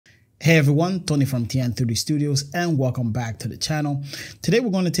Hey everyone, Tony from TN3D Studios and welcome back to the channel. Today we're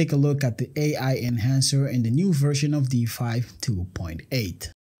going to take a look at the AI enhancer in the new version of D5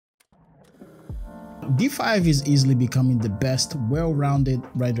 2.8. D5 is easily becoming the best well-rounded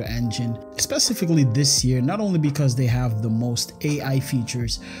render engine, specifically this year, not only because they have the most AI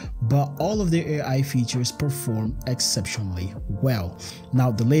features, but all of their AI features perform exceptionally well.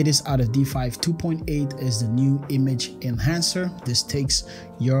 Now, the latest out of D5 2.8 is the new image enhancer. This takes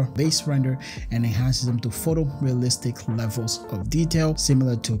your base render and enhances them to photorealistic levels of detail,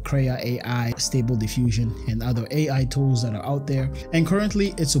 similar to Krea AI, Stable Diffusion, and other AI tools that are out there. And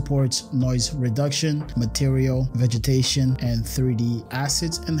currently it supports noise reduction, material, vegetation, and 3D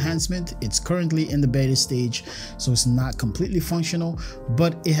assets enhancement. It's currently in the beta stage, so it's not completely functional,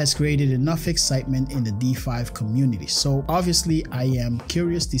 but it has created enough excitement in the D5 community. So obviously I am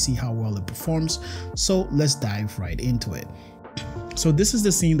curious to see how well it performs, so let's dive right into it. So this is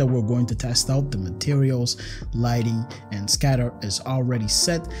the scene that we're going to test out. The materials, lighting, and scatter is already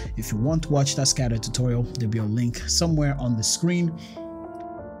set. If you want to watch that scatter tutorial, there'll be a link somewhere on the screen.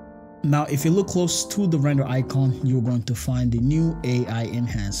 Now, if you look close to the render icon, you're going to find the new AI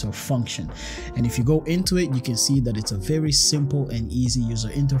enhancer function. And if you go into it, you can see that it's a very simple and easy user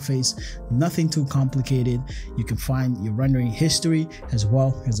interface, nothing too complicated. You can find your rendering history as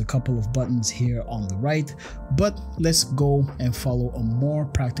well as a couple of buttons here on the right. But let's go and follow a more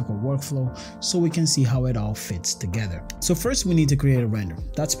practical workflow so we can see how it all fits together. So first we need to create a render.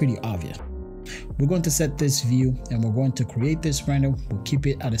 That's pretty obvious. We're going to set this view and we're going to create this render. We'll keep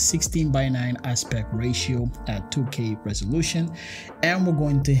it at a 16:9 aspect ratio at 2K resolution, and we're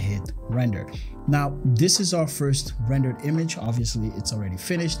going to hit render. Now, this is our first rendered image. Obviously, it's already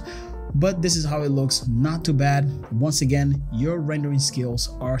finished, but this is how it looks. Not too bad. Once again, your rendering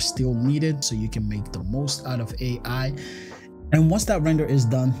skills are still needed so you can make the most out of AI. And once that render is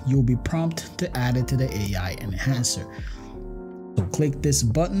done, you'll be prompted to add it to the AI enhancer. So click this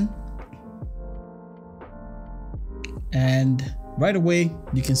button. And right away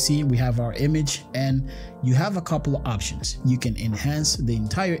you can see we have our image, and you have a couple of options. You can enhance the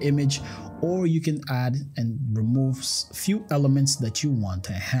entire image, or you can add and remove a few elements that you want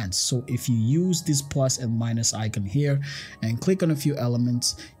to enhance. So if you use this plus and minus icon here and click on a few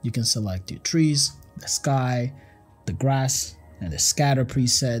elements, you can select your trees, the sky, the grass, and the scatter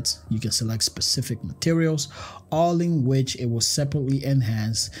presets. You can select specific materials, all in which it will separately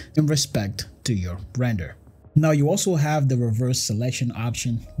enhance in respect to your render. Now, you also have the reverse selection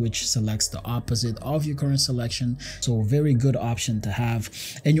option, which selects the opposite of your current selection. So a very good option to have.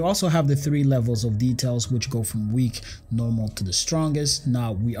 And you also have the 3 levels of details, which go from weak, normal to the strongest.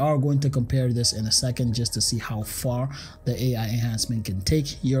 Now, we are going to compare this in a second just to see how far the AI enhancement can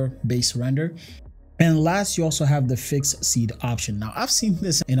take your base render. And last, you also have the fixed seed option. Now, I've seen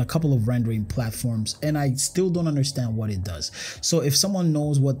this in a couple of rendering platforms and I still don't understand what it does. So if someone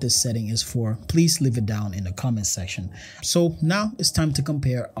knows what this setting is for, please leave it down in the comment section. So now it's time to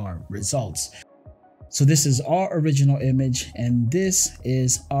compare our results. So this is our original image and this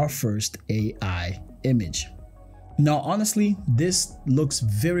is our first AI image. Now, honestly, this looks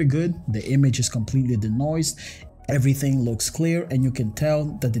very good. The image is completely denoised. Everything looks clear and you can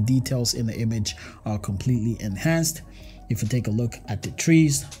tell that the details in the image are completely enhanced. If you take a look at the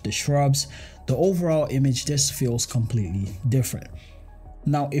trees, the shrubs, the overall image just feels completely different.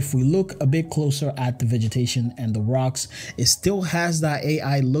 Now, if we look a bit closer at the vegetation and the rocks, it still has that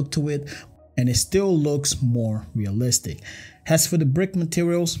AI look to it and it still looks more realistic. As for the brick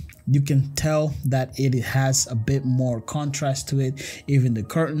materials, you can tell that it has a bit more contrast to it. Even the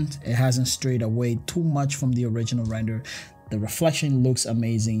curtains, it hasn't strayed away too much from the original render. The reflection looks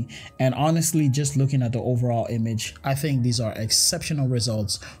amazing. And honestly, just looking at the overall image, I think these are exceptional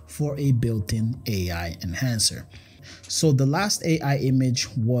results for a built-in AI enhancer. So the last AI image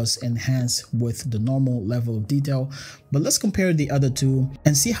was enhanced with the normal level of detail, but let's compare the other two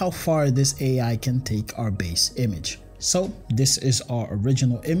and see how far this AI can take our base image. So this is our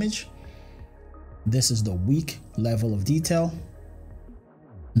original image. This is the weak level of detail,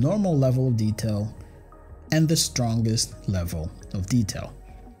 normal level of detail, and the strongest level of detail.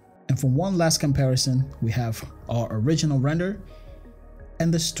 And for one last comparison, we have our original render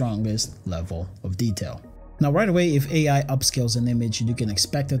and the strongest level of detail. Now, right away, if AI upscales an image, you can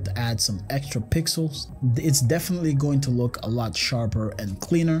expect it to add some extra pixels. It's definitely going to look a lot sharper and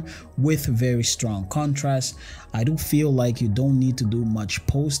cleaner with very strong contrast. I do feel like you don't need to do much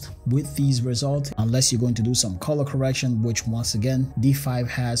post with these results unless you're going to do some color correction, which once again, D5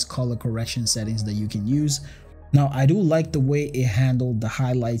 has color correction settings that you can use. Now, I do like the way it handled the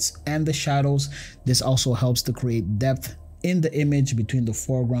highlights and the shadows. This also helps to create depth in the image between the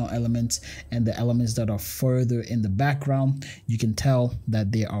foreground elements and the elements that are further in the background, you can tell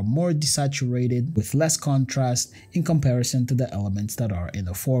that they are more desaturated with less contrast in comparison to the elements that are in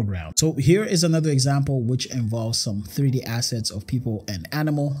the foreground. So here is another example which involves some 3D assets of people and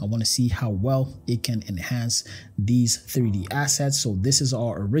animal. I want to see how well it can enhance these 3D assets. So this is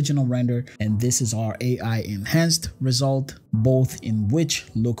our original render and this is our AI enhanced result, both in which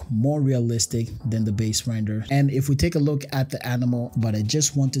look more realistic than the base render. And if we take a look at the animal, but I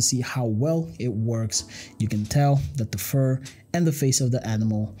just want to see how well it works, you can tell that the fur and the face of the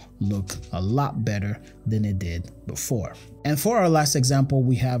animal look a lot better than it did before. And for our last example,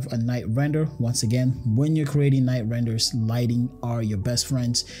 we have a night render. Once again, when you're creating night renders, lighting are your best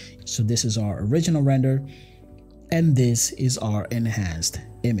friends. So this is our original render and this is our enhanced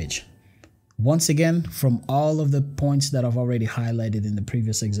image. Once again, from all of the points that I've already highlighted in the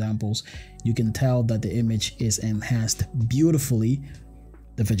previous examples, you can tell that the image is enhanced beautifully.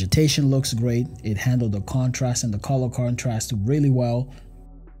 The vegetation looks great. It handled the contrast and the color contrast really well.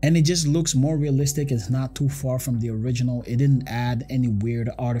 And it just looks more realistic. It's not too far from the original. It didn't add any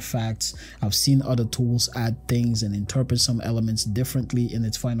weird artifacts. I've seen other tools add things and interpret some elements differently in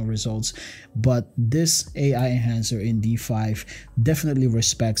its final results. But this AI enhancer in D5 definitely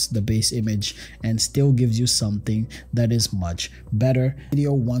respects the base image and still gives you something that is much better.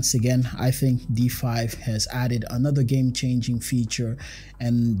 Once again, I think D5 has added another game-changing feature,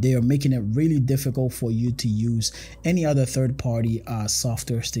 and they are making it really difficult for you to use any other third-party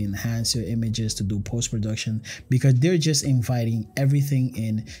software to enhance your images, to do post-production, because they're just inviting everything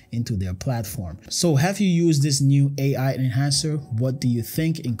into their platform. So have you used this new AI enhancer? What do you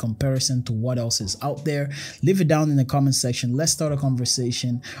think in comparison to what else is out there? Leave it down in the comment section. Let's start a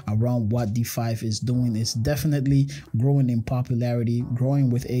conversation around what D5 is doing. It's definitely growing in popularity, growing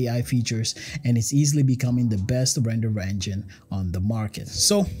with AI features, and it's easily becoming the best render engine on the market.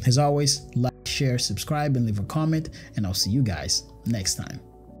 So as always, like, share, subscribe, and leave a comment, and I'll see you guys next time.